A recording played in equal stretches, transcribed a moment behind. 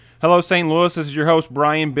Hello, St. Louis. This is your host,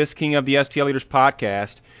 Brian Bisking of the STL Leaders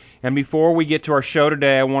Podcast. And before we get to our show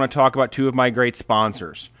today, I want to talk about two of my great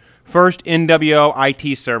sponsors. First, NWO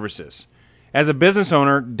IT Services. As a business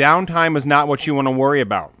owner, downtime is not what you want to worry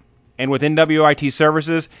about. And with NWO IT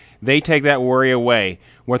Services, they take that worry away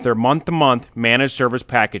with their month-to-month managed service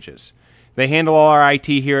packages. They handle all our IT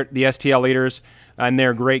here at the STL Leaders, and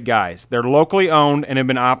they're great guys. They're locally owned and have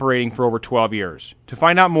been operating for over 12 years. To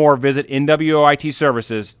find out more, visit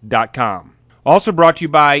NWOITservices.com. Also brought to you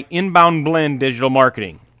by Inbound Blend Digital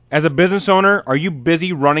Marketing. As a business owner, are you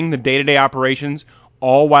busy running the day-to-day operations,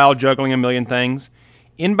 all while juggling a million things?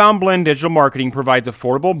 Inbound Blend Digital Marketing provides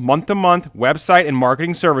affordable month-to-month website and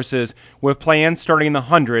marketing services with plans starting in the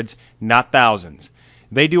hundreds, not thousands.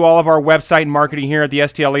 They do all of our website and marketing here at the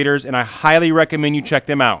STL Leaders, and I highly recommend you check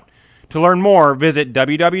them out. To learn more, visit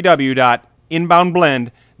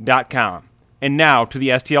www.inboundblend.com. And now to the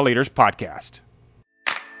STL Leaders Podcast.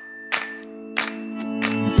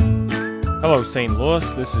 Hello, St.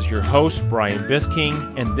 Louis. This is your host, Brian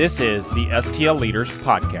Bisking, and this is the STL Leaders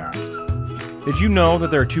Podcast. Did you know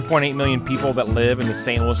that there are 2.8 million people that live in the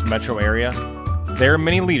St. Louis metro area? There are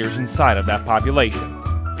many leaders inside of that population.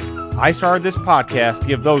 I started this podcast to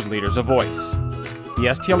give those leaders a voice. The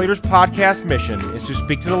STL Leaders Podcast mission is to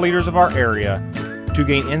speak to the leaders of our area to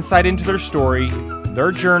gain insight into their story,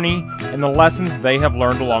 their journey, and the lessons they have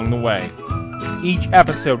learned along the way. Each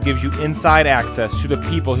episode gives you inside access to the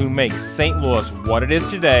people who make St. Louis what it is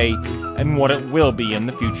today and what it will be in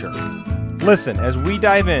the future. Listen as we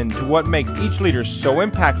dive into what makes each leader so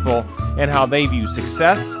impactful and how they view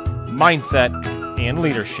success, mindset, and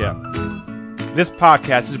leadership. This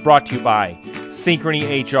podcast is brought to you by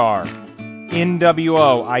Synchrony HR,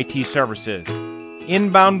 NWO IT Services,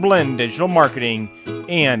 Inbound Blend Digital Marketing,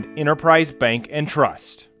 and Enterprise Bank and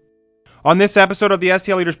Trust. On this episode of the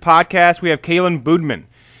STL Leaders Podcast, we have Kalen Boudman.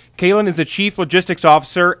 Kalen is the Chief Logistics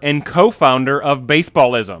Officer and co-founder of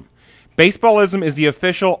Baseballism. Baseballism is the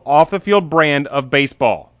official off-the-field brand of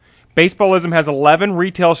baseball. Baseballism has 11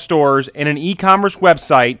 retail stores and an e-commerce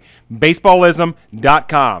website,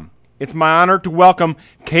 baseballism.com. It's my honor to welcome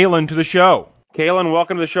Kalen to the show. Kalen,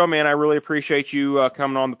 welcome to the show, man. I really appreciate you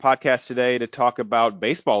coming on the podcast today to talk about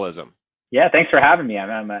baseballism. Yeah, thanks for having me.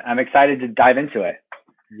 I'm excited to dive into it.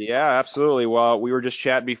 Yeah, absolutely. Well, we were just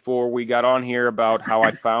chatting before we got on here about how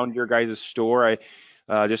I found your guys' store.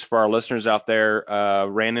 Just for our listeners out there,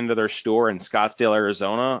 ran into their store in Scottsdale,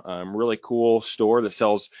 Arizona. Really cool store that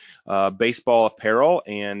sells baseball apparel,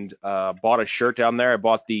 and bought a shirt down there. I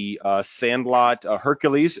bought the Sandlot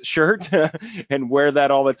Hercules shirt and wear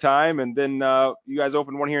that all the time. And then you guys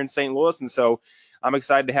opened one here in St. Louis, and so I'm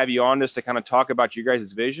excited to have you on just to kind of talk about your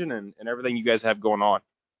guys' vision and everything you guys have going on.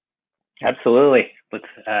 Absolutely.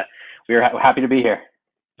 We're happy to be here.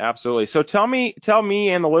 Absolutely. So tell me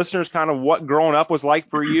and the listeners kind of what growing up was like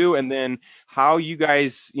for you, and then how you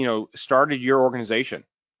guys, started your organization.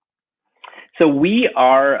 So we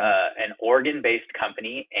are an Oregon-based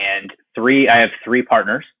company, and I have three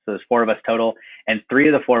partners. So there's four of us total, and three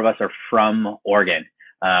of the four of us are from Oregon.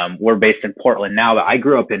 We're based in Portland now, but I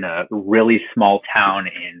grew up in a really small town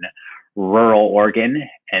in rural Oregon,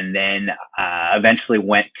 and then eventually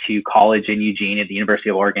went to college in Eugene at the University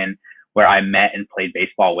of Oregon, where I met and played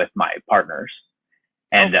baseball with my partners.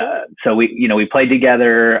 And so we played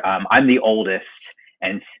together. I'm the oldest,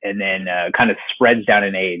 and then kind of spreads down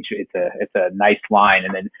in age. It's a nice line.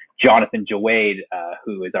 And then Jonathan Jawade,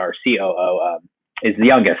 who is our COO, is the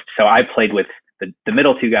youngest. So I played with the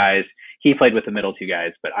middle two guys. He played with the middle two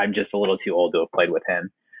guys, but I'm just a little too old to have played with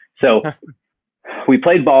him. So we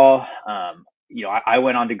played ball. I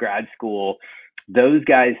went on to grad school. Those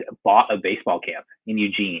guys bought a baseball camp in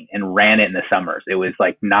Eugene and ran it in the summers. It was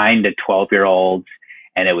like 9 to 12-year-olds,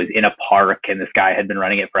 and it was in a park, and this guy had been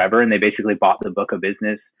running it forever, and they basically bought the book of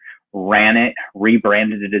business, ran it,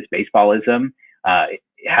 rebranded it as Baseballism,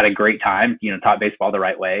 had a great time, taught baseball the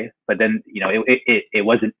right way. But then, it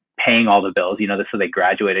wasn't paying all the bills, so they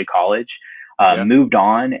graduated college, moved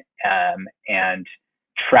on, and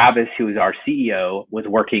Travis, who is our CEO, was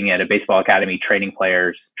working at a baseball academy training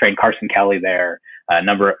players, trained Carson Kelly there, a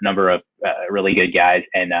number of really good guys.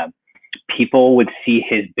 And people would see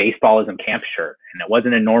his Baseballism camp shirt. And it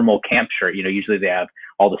wasn't a normal camp shirt. Usually they have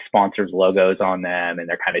all the sponsors' logos on them, and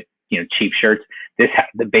they're kind of, cheap shirts. This had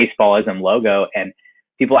the Baseballism logo, and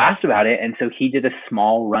people asked about it. And so he did a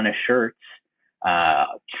small run of shirts,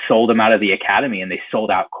 sold them out of the academy, and they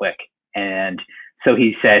sold out quick. And so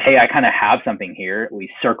he said, hey, I kind of have something here.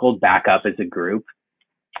 We circled back up as a group,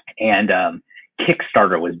 and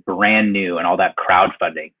Kickstarter was brand new, and all that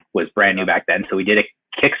crowdfunding was brand new back then. So we did a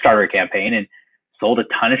Kickstarter campaign and sold a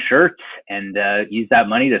ton of shirts and used that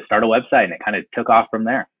money to start a website, and it kind of took off from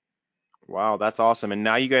there. Wow, that's awesome. And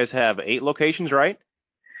now you guys have 8 locations, right?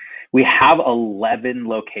 We have 11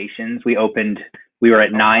 locations. We were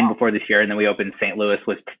at Oh, 9 wow. before this year, and then we opened St. Louis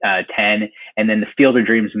with 10, and then the Field of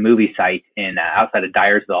Dreams movie site in outside of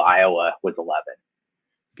Dyersville, Iowa, was 11.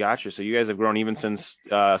 Gotcha. So you guys have grown even since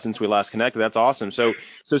we last connected. That's awesome. So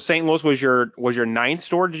St. Louis was your ninth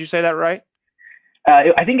store. Did you say that right?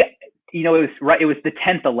 I think it was right. It was the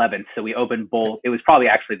 10th, 11th. So we opened both. It was probably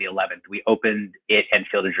actually the 11th. We opened it and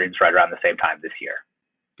Field of Dreams right around the same time this year.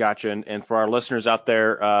 Gotcha. And for our listeners out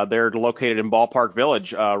there, they're located in Ballpark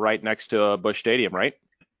Village, right next to Busch Stadium, right?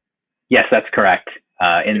 Yes, that's correct.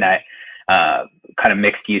 In Yeah. that kind of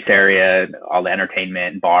mixed use area, all the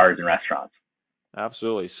entertainment, bars, and restaurants.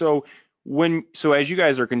 Absolutely. So as you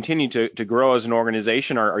guys are continuing to grow as an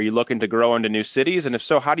organization, are you looking to grow into new cities? And if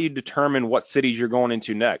so, how do you determine what cities you're going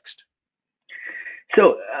into next?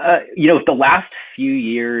 So, the last few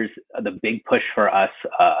years, the big push for us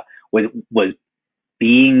was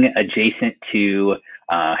being adjacent to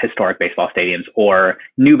historic baseball stadiums or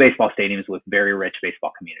new baseball stadiums with very rich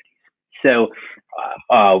baseball communities. So,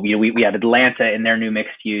 we have Atlanta in their new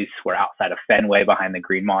mixed use. We're outside of Fenway behind the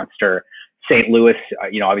Green Monster. St. Louis,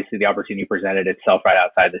 obviously the opportunity presented itself right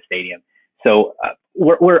outside the stadium. So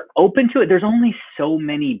we're open to it. There's only so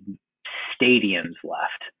many stadiums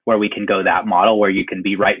left where we can go that model where you can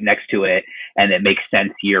be right next to it and it makes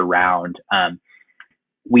sense year round.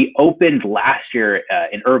 We opened last year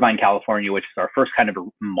in Irvine, California, which is our first kind of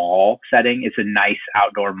mall setting. It's a nice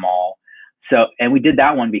outdoor mall. So, and we did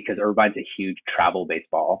that one because Irvine's a huge travel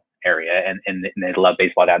baseball area and they love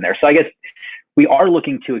baseball down there. So I guess we are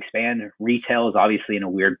looking to expand. Retail is obviously in a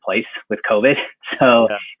weird place with COVID. So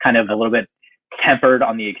Yeah. kind of a little bit tempered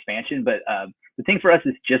on the expansion, but the thing for us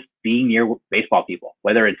is just being near baseball people,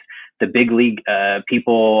 whether it's the big league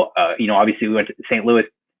people. Obviously we went to St. Louis.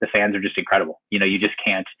 The fans are just incredible. You just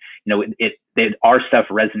can't. Our stuff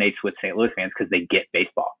resonates with St. Louis fans because they get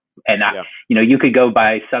baseball. And Yeah. you could go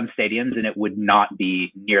by some stadiums and it would not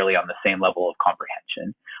be nearly on the same level of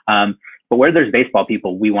comprehension. But where there's baseball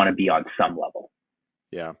people, we want to be on some level.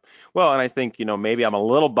 Yeah. Well, and I think, maybe I'm a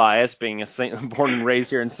little biased being born and raised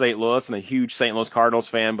here in St. Louis and a huge St. Louis Cardinals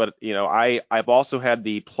fan, but, I've also had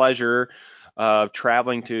the pleasure of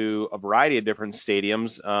traveling to a variety of different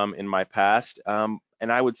stadiums in my past. And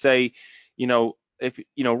I would say, if,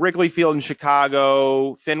 Wrigley Field in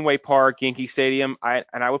Chicago, Fenway Park, Yankee Stadium,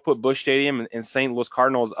 I would put Busch Stadium and St. Louis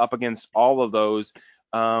Cardinals up against all of those.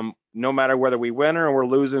 No matter whether we win or we're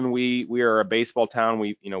losing, we are a baseball town.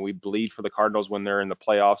 We bleed for the Cardinals when they're in the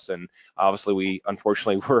playoffs, and obviously we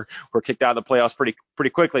unfortunately were kicked out of the playoffs pretty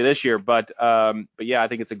quickly this year. But yeah, I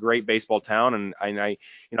think it's a great baseball town, and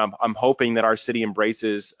I'm hoping that our city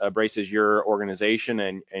embraces your organization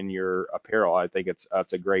and your apparel. I think it's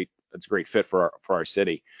a great fit for our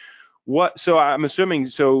city. So I'm assuming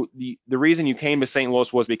the reason you came to St.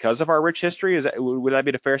 Louis was because of our rich history. Would that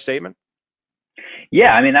be a fair statement?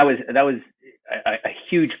 Yeah, I mean that was a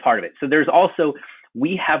huge part of it. So there's also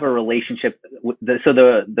we have a relationship with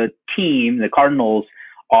the team, the Cardinals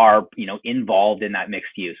are involved in that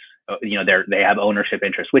mixed use. They have ownership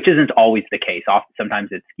interest, which isn't always the case. Often, sometimes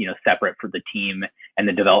it's separate for the team and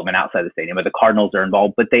the development outside the stadium. But the Cardinals are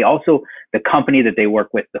involved. But they also the company that they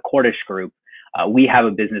work with, the Cordish Group. We have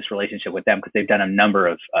a business relationship with them because they've done a number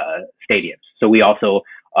of stadiums. So we also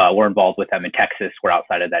we're involved with them in Texas. We're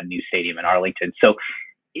outside of that new stadium in Arlington. So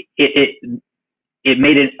it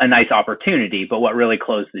made it a nice opportunity. But what really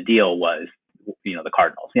closed the deal was the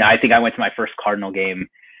Cardinals. I think I went to my first Cardinal game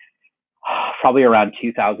probably around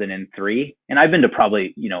 2003, and I've been to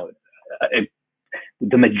probably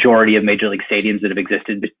the majority of major league stadiums that have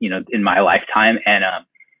existed in my lifetime, and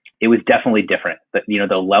it was definitely different. But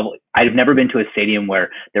the level, I've never been to a stadium where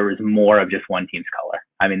there was more of just one team's color.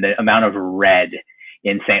 I mean, the amount of red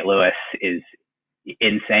in St. Louis is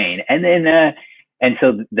insane. And then and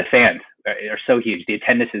so the fans are so huge. The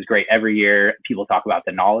attendance is great every year. People talk about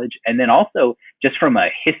the knowledge, and then also just from a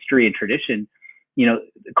history and tradition, the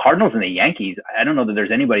Cardinals and the Yankees. I don't know that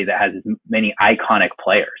there's anybody that has as many iconic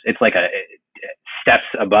players. It's like a steps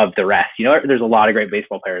above the rest. There's a lot of great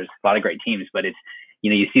baseball players, a lot of great teams, but it's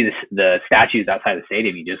you see the statues outside the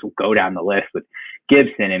stadium. You just go down the list with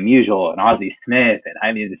Gibson and Musial and Ozzie Smith, and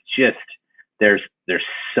I mean it's just there's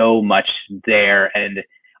so much there, and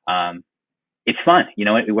it's fun.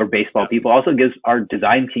 We're baseball people. Also gives our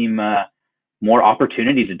design team more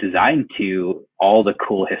opportunity to design to all the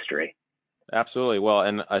cool history. Absolutely. Well,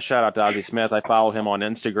 and a shout out to Ozzie Smith. I follow him on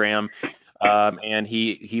Instagram. And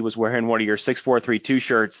he was wearing one of your 6432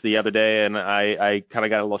 shirts the other day, and I kind of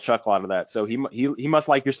got a little chuckle out of that. So he must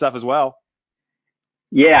like your stuff as well.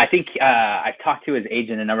 Yeah, I think I've talked to his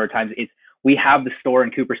agent a number of times. We have the store in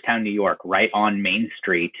Cooperstown, New York, right on Main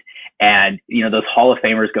Street, and those Hall of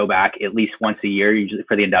Famers go back at least once a year, usually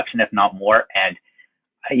for the induction, if not more. And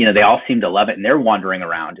they all seem to love it, and they're wandering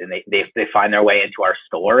around, and they find their way into our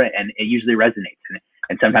store, and it usually resonates.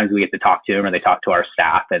 And sometimes we get to talk to them, or they talk to our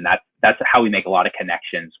staff, and that's how we make a lot of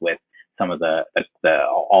connections with some of the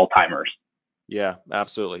all timers. Yeah,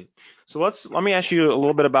 absolutely. So let me ask you a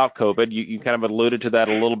little bit about COVID. You kind of alluded to that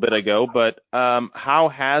a little bit ago, but how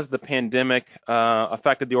has the pandemic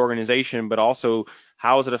affected the organization, but also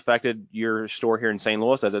how has it affected your store here in St.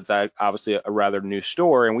 Louis, as it's obviously a rather new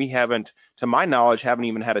store, and we haven't, to my knowledge, haven't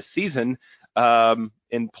even had a season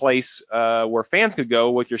in place where fans could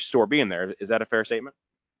go with your store being there. Is that a fair statement?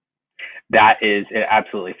 That is an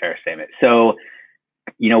absolutely fair statement. So,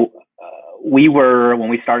 you know, we were, when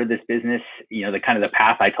we started this business, the kind of the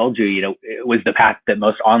path I told you, it was the path that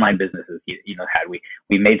most online businesses, had.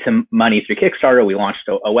 We made some money through Kickstarter. We launched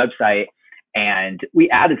a website, and we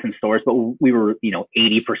added some stores, but we were,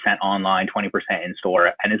 80% online, 20% in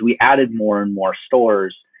store. And as we added more and more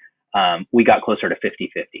stores, we got closer to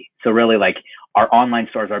 50-50. So really, like, our online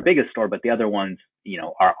store is our biggest store, but the other ones,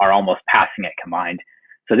 are almost passing it combined.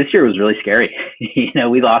 So this year was really scary.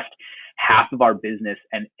 We lost half of our business,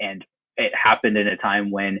 and it happened in a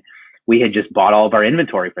time when we had just bought all of our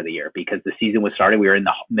inventory for the year because the season was started. We were in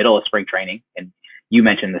the middle of spring training, and you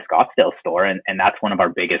mentioned the Scottsdale store, and that's one of our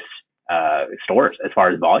biggest stores as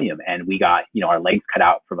far as volume. And we got, our legs cut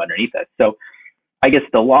out from underneath us. So I guess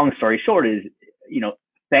the long story short is,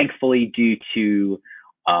 thankfully, due to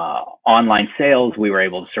online sales, we were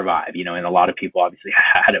able to survive, and a lot of people obviously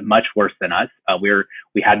had it much worse than us.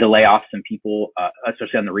 We had to lay off some people,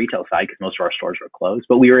 especially on the retail side, because most of our stores were closed,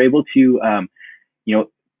 but we were able to,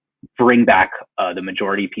 bring back the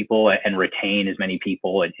majority of people and retain as many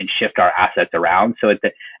people and shift our assets around. So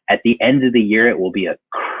at the end of the year, it will be a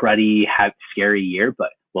cruddy, scary year,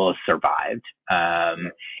 but we'll have survived.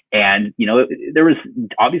 And, there was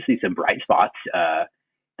obviously some bright spots.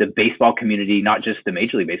 The baseball community, not just the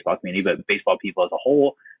Major League Baseball community, but baseball people as a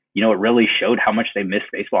whole, it really showed how much they miss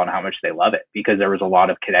baseball and how much they love it, because there was a lot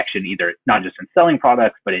of connection, either not just in selling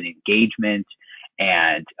products, but in engagement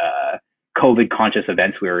and COVID conscious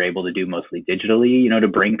events we were able to do mostly digitally, to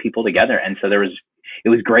bring people together. And so it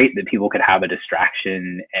was great that people could have a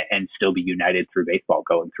distraction and still be united through baseball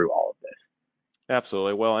going through all of this.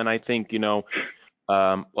 Absolutely. Well, and I think,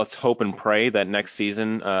 let's hope and pray that next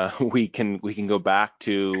season we can go back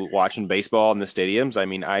to watching baseball in the stadiums. I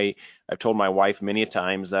mean, I've told my wife many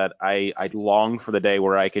times that I long for the day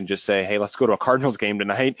where I can just say, hey, let's go to a Cardinals game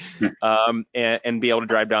tonight, and be able to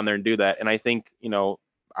drive down there and do that. And I think,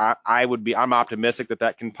 I'm optimistic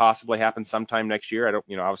that can possibly happen sometime next year. I don't,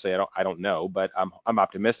 obviously I don't know, but I'm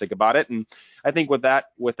optimistic about it. And I think with that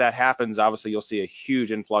happens, obviously you'll see a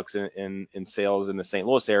huge influx in sales in the St.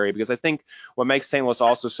 Louis area, because I think what makes St. Louis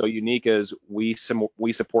also so unique is we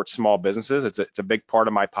support small businesses. It's a big part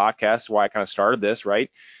of my podcast, why I kind of started this, right?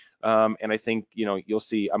 And I think, you'll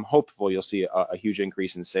see, I'm hopeful you'll see a huge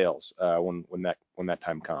increase in sales when that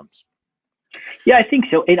time comes. Yeah, I think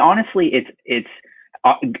so. And honestly,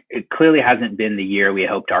 it clearly hasn't been the year we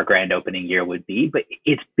hoped our grand opening year would be, but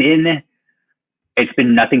it's been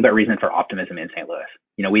nothing but reason for optimism in St. Louis.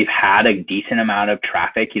 We've had a decent amount of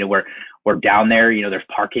traffic. We're down there. There's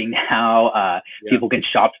parking now. Yeah. People can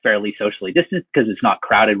shop fairly socially distanced because it's not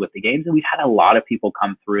crowded with the games. And we've had a lot of people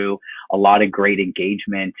come through, a lot of great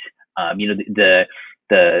engagement.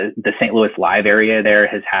 The St. Louis Live area there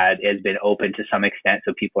has been open to some extent,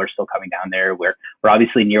 so people are still coming down there. We're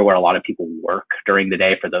obviously near where a lot of people work during the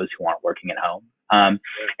day for those who aren't working at home.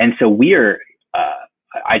 And so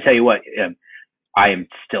I tell you what, I'm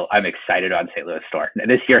excited on St. Louis store.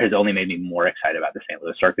 This year has only made me more excited about the St.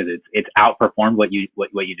 Louis store because it's outperformed what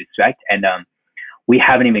you'd expect, and we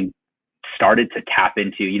haven't even started to tap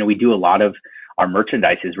into. We do a lot of our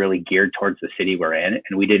merchandise is really geared towards the city we're in,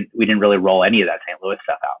 and we didn't really roll any of that St. Louis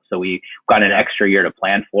stuff out. So we got an extra year to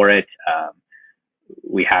plan for it.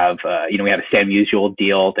 We have we have a Sam Musial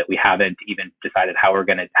deal that we haven't even decided how we're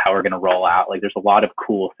gonna roll out. Like, there's a lot of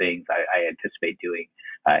cool things I anticipate doing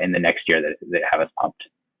in the next year that have us pumped.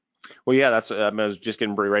 Well, yeah, that's I was just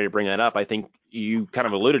getting ready to bring that up. I think you kind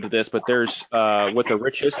of alluded to this, but there's with the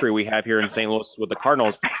rich history we have here in St. Louis with the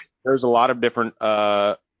Cardinals, there's a lot of different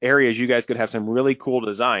areas you guys could have some really cool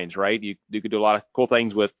designs, right? You could do a lot of cool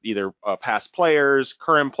things with either past players,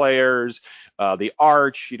 current players, the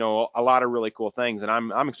arch, a lot of really cool things. And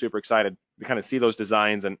I'm super excited kind of see those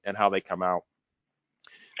designs and how they come out.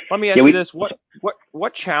 Let me ask Yeah, you this: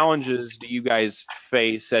 what challenges do you guys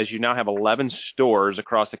face as you now have 11 stores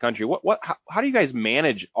across the country? How do you guys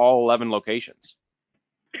manage all 11 locations?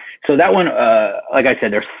 so that one, like I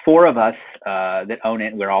said, there's four of us that own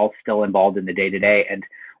it. We're all still involved in the day to day, and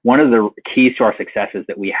one of the keys to our success is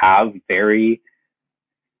that we have very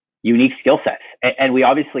unique skill sets, and we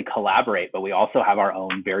obviously collaborate, but we also have our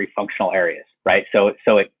own very functional areas, right? So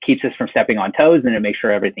it keeps us from stepping on toes, and it makes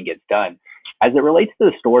sure everything gets done. As it relates to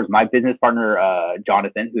the stores, my business partner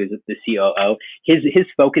Jonathan, who is the COO, his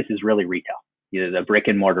focus is really retail, the brick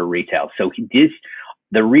and mortar retail. So he does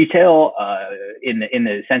the retail in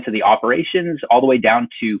the sense of the operations, all the way down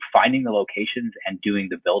to finding the locations and doing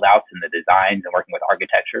the build outs and the designs and working with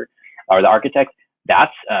architecture or the architects.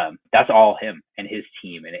 That's all him and his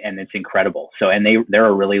team, and it's incredible. So, and they're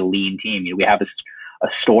a really lean team. We have a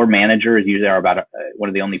store manager is usually about one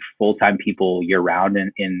of the only full time people year round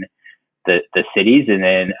in the cities, and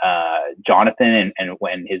then Jonathan and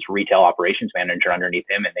when his retail operations manager underneath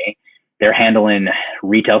him, and they're handling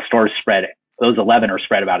retail stores spread. Those 11 are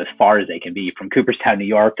spread about as far as they can be, from Cooperstown, New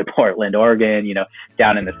York, to Portland, Oregon.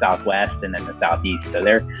 Down in the Southwest and then the Southeast. So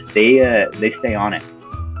they stay on it.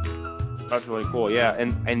 That's really cool. Yeah,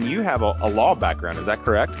 and you have a law background, is that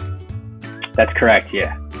correct? That's correct.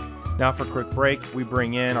 Yeah. Now for a quick break, we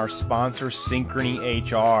bring in our sponsor, Synchrony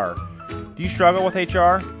HR. Do you struggle with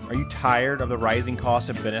HR? Are you tired of the rising cost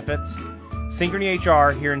of benefits? Synchrony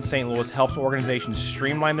HR here in St. Louis helps organizations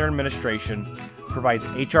streamline their administration, provides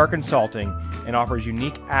HR consulting, and offers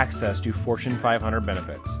unique access to Fortune 500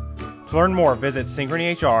 benefits. To learn more, visit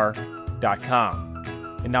synchronyhr.com.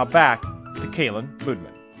 And now back to Kalen Ludman.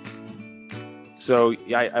 So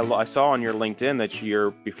yeah, I saw on your LinkedIn that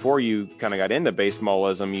before you kind of got into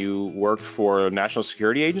baseballism, you worked for a national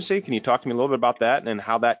security agency. Can you talk to me a little bit about that and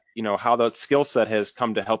how that skill set has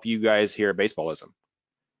come to help you guys here at baseballism?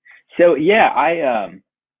 So yeah,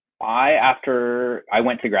 after I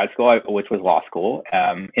went to grad school, which was law school,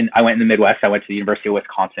 I went in the Midwest. I went to the University of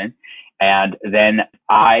Wisconsin, and then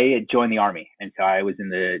I joined the Army. And so I was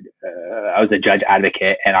I was a judge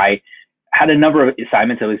advocate, and I had a number of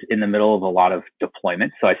assignments. I was in the middle of a lot of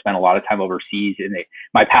deployments, so I spent a lot of time overseas. And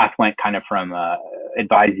my path went kind of from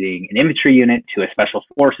advising an infantry unit to a special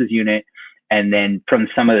forces unit, and then from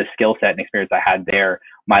some of the skill set and experience I had there,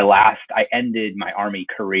 I ended my Army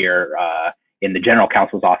career in the General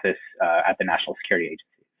Counsel's office at the National Security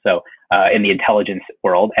Agency, so in the intelligence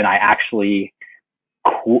world. And I actually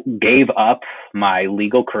gave up my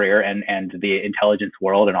legal career and the intelligence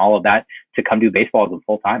world and all of that to come do baseballism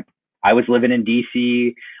full time. I was living in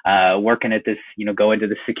DC, working at this, go into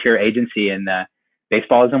the secure agency, and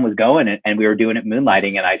baseballism was going, and we were doing it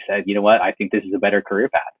moonlighting. And I said, you know what, I think this is a better career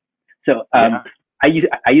path. So I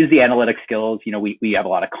use the analytic skills. We have a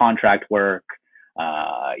lot of contract work.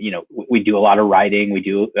 We do a lot of writing. We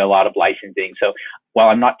do a lot of licensing. So while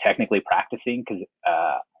I'm not technically practicing, because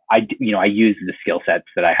I use the skill sets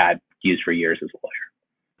that I had used for years as a lawyer.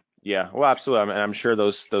 Yeah, well, absolutely. I'm sure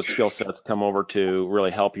those skill sets come over to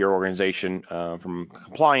really help your organization from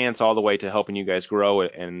compliance all the way to helping you guys grow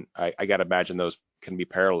it. And I got to imagine those can be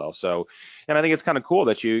parallel. So, and I think it's kind of cool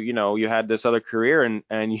that you had this other career and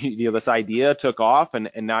this idea took off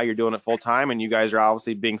and now you're doing it full time, and you guys are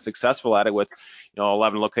obviously being successful at it with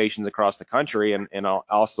 11 locations across the country and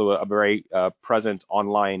also a very present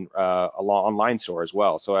online store as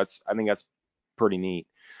well. So I think that's pretty neat.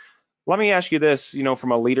 Let me ask you this,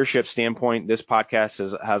 from a leadership standpoint, this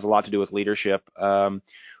podcast has a lot to do with leadership.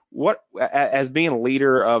 As being a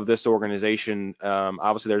leader of this organization,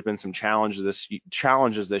 obviously there's been some challenges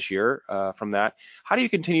this year from that. How do you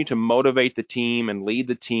continue to motivate the team and lead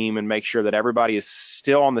the team and make sure that everybody is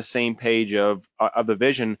still on the same page of the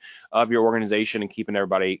vision of your organization and keeping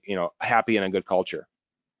everybody, happy and a good culture?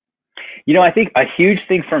 I think a huge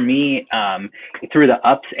thing for me through the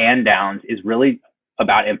ups and downs is really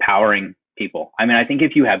about empowering people. I mean, I think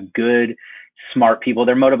if you have good, smart people,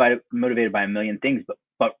 they're motivated by a million things,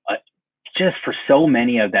 but just for so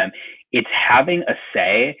many of them, it's having a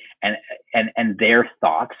say and their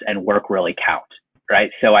thoughts and work really count, right?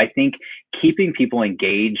 So I think keeping people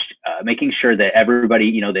engaged, making sure that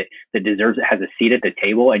everybody, that deserves it has a seat at the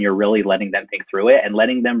table, and you're really letting them think through it and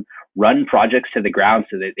letting them run projects to the ground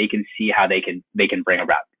so that they can see how they can bring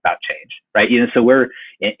about change, right? So we're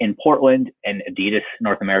in Portland, and Adidas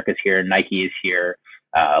North America is here, Nike is here,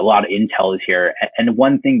 a lot of Intel is here, and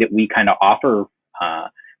one thing that we kind of offer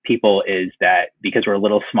people is that because we're a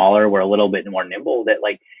little smaller, we're a little bit more nimble, that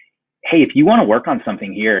like, hey, if you want to work on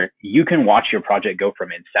something here, you can watch your project go from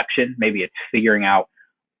inception. Maybe it's figuring out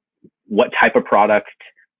what type of product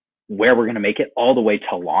where we're going to make it all the way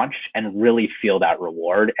to launch and really feel that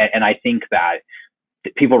reward. And I think that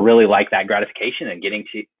people really like that gratification and getting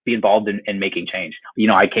to be involved in making change.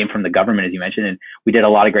 I came from the government, as you mentioned, and we did a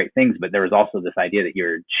lot of great things, but there was also this idea that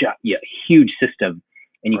you're a huge system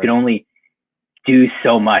and you Right. can only do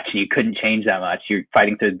so much and you couldn't change that much. You're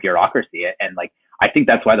fighting through the bureaucracy. And like, I think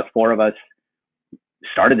that's why the four of us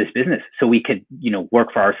started this business, so we could,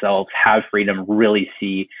 work for ourselves, have freedom, really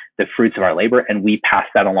see the fruits of our labor, and we pass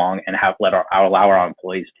that along and allow our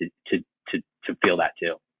employees to feel that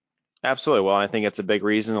too. Absolutely. Well, I think it's a big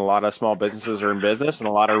reason a lot of small businesses are in business, and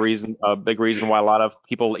a big reason why a lot of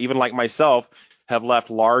people, even like myself, have left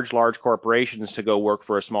large corporations to go work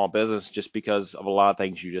for a small business just because of a lot of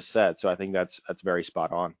things you just said. So I think that's very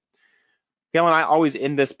spot on. Kalen, I always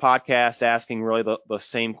end this podcast asking really the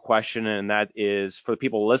same question, and that is for the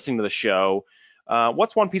people listening to the show,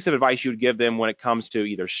 what's one piece of advice you would give them when it comes to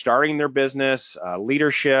either starting their business,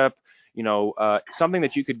 leadership, something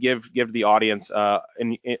that you could give the audience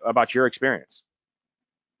about your experience?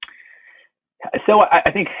 So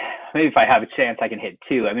I think maybe if I have a chance, I can hit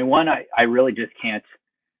two. I mean, one, I really just can't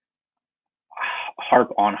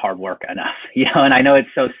harp on hard work enough, and I know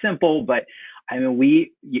it's so simple, but I mean,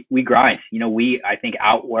 we grind, I think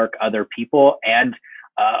outwork other people, and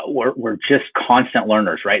we're just constant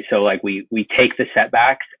learners, right? So like we take the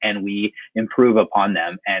setbacks and we improve upon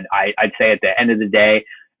them. And I'd say at the end of the day,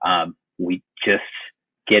 we just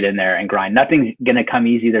get in there and grind. Nothing's going to come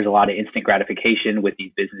easy. There's a lot of instant gratification with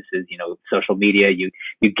these businesses, social media, you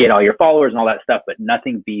get all your followers and all that stuff, but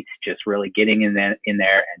nothing beats just really getting in there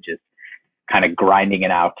and just kind of grinding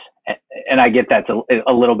it out. And I get that's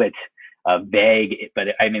a little bit vague, but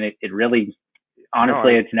I mean, it really,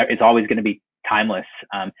 honestly, it's always going to be timeless.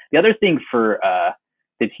 The other thing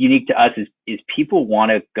that's unique to us is people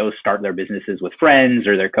want to go start their businesses with friends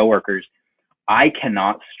or their coworkers. I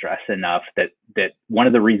cannot stress enough that one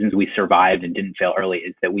of the reasons we survived and didn't fail early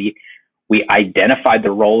is that we identified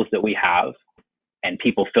the roles that we have and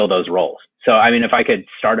people fill those roles. So, I mean, if I could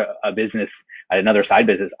start a business, another side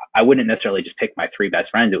business, I wouldn't necessarily just pick my three best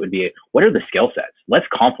friends. It would be, what are the skill sets? Let's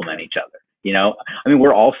complement each other. I mean,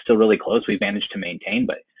 we're all still really close. We've managed to maintain,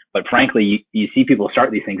 but frankly, you see people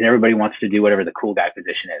start these things and everybody wants to do whatever the cool guy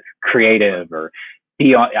position is, creative or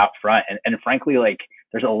be out front. And frankly, like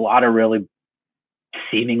there's a lot of really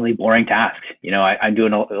seemingly boring tasks. I'm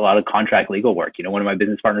doing a lot of contract legal work. One of my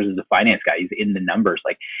business partners is a finance guy. He's in the numbers.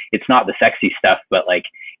 Like it's not the sexy stuff, but like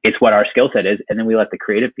it's what our skill set is. And then we let the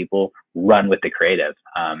creative people run with the creative.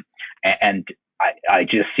 And I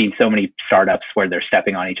just seen so many startups where they're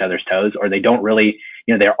stepping on each other's toes, or they don't really,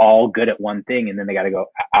 they're all good at one thing and then they got to go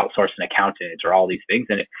outsource an accountant or all these things.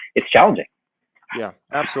 And it's challenging. Yeah,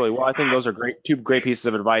 absolutely. Well, I think those are two great pieces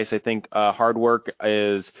of advice. I think hard work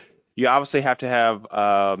is, you obviously have to have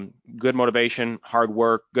good motivation, hard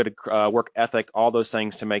work, good work ethic, all those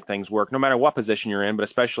things to make things work, no matter what position you're in, but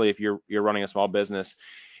especially if you're running a small business.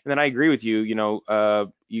 And then I agree with you. You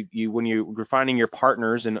when you're finding your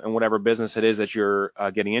partners in whatever business it is that you're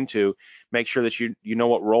getting into, make sure that you know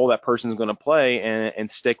what role that person is going to play and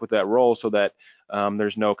stick with that role so that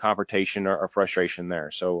there's no confrontation or frustration there.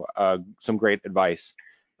 So some great advice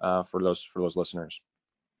for those listeners.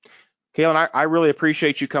 Kalen, I really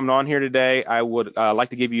appreciate you coming on here today. I would like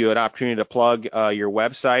to give you an opportunity to plug your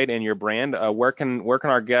website and your brand. Where can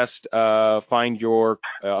our guest find your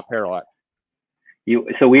apparel at?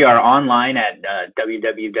 So we are online at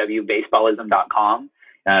www.baseballism.com.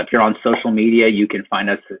 If you're on social media, you can find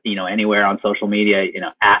us, anywhere on social media,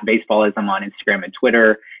 at Baseballism on Instagram and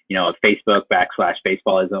Twitter, Facebook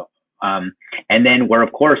 /Baseballism. And then we're,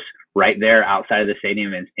 of course, right there outside of the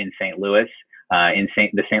stadium in St. Louis,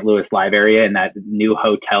 the St. Louis live area in that new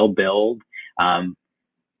hotel build.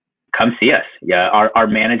 Come see us. Yeah, our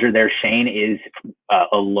manager there, Shane, is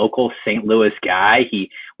a local St. Louis guy.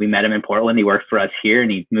 We met him in Portland. He worked for us here, and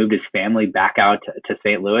he moved his family back out to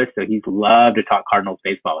St. Louis. So he's loved to talk Cardinals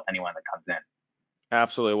baseball with anyone that comes in.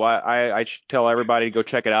 Absolutely. Well, I tell everybody to go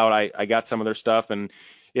check it out. I got some of their stuff, and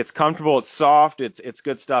it's comfortable. It's soft. It's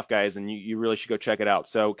good stuff, guys, and you really should go check it out.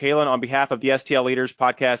 So, Kalen, on behalf of the STL Leaders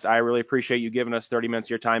podcast, I really appreciate you giving us 30 minutes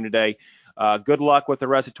of your time today. Good luck with the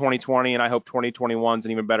rest of 2020, and I hope 2021 is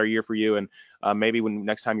an even better year for you. And maybe when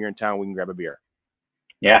next time you're in town, we can grab a beer.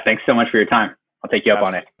 Yeah, thanks so much for your time. I'll take you up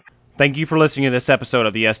on it. Thank you for listening to this episode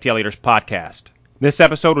of the STL Leaders podcast. This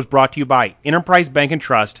episode was brought to you by Enterprise Bank and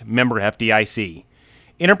Trust, member FDIC.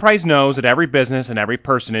 Enterprise knows that every business and every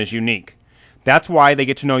person is unique. That's why they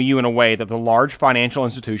get to know you in a way that the large financial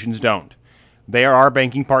institutions don't. They are our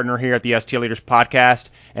banking partner here at the STL Leaders podcast,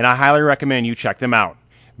 and I highly recommend you check them out.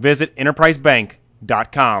 Visit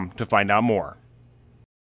enterprisebank.com to find out more.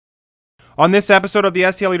 On this episode of the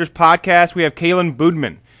STL Leaders Podcast, we have Kalen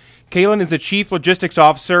Boudman. Kalen is the Chief Logistics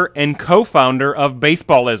Officer and co-founder of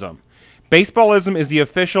Baseballism. Baseballism is the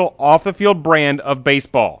official off-the-field brand of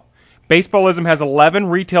baseball. Baseballism has 11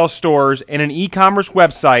 retail stores and an e-commerce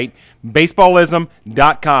website,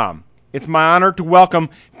 baseballism.com. It's my honor to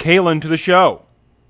welcome Kalen to the show.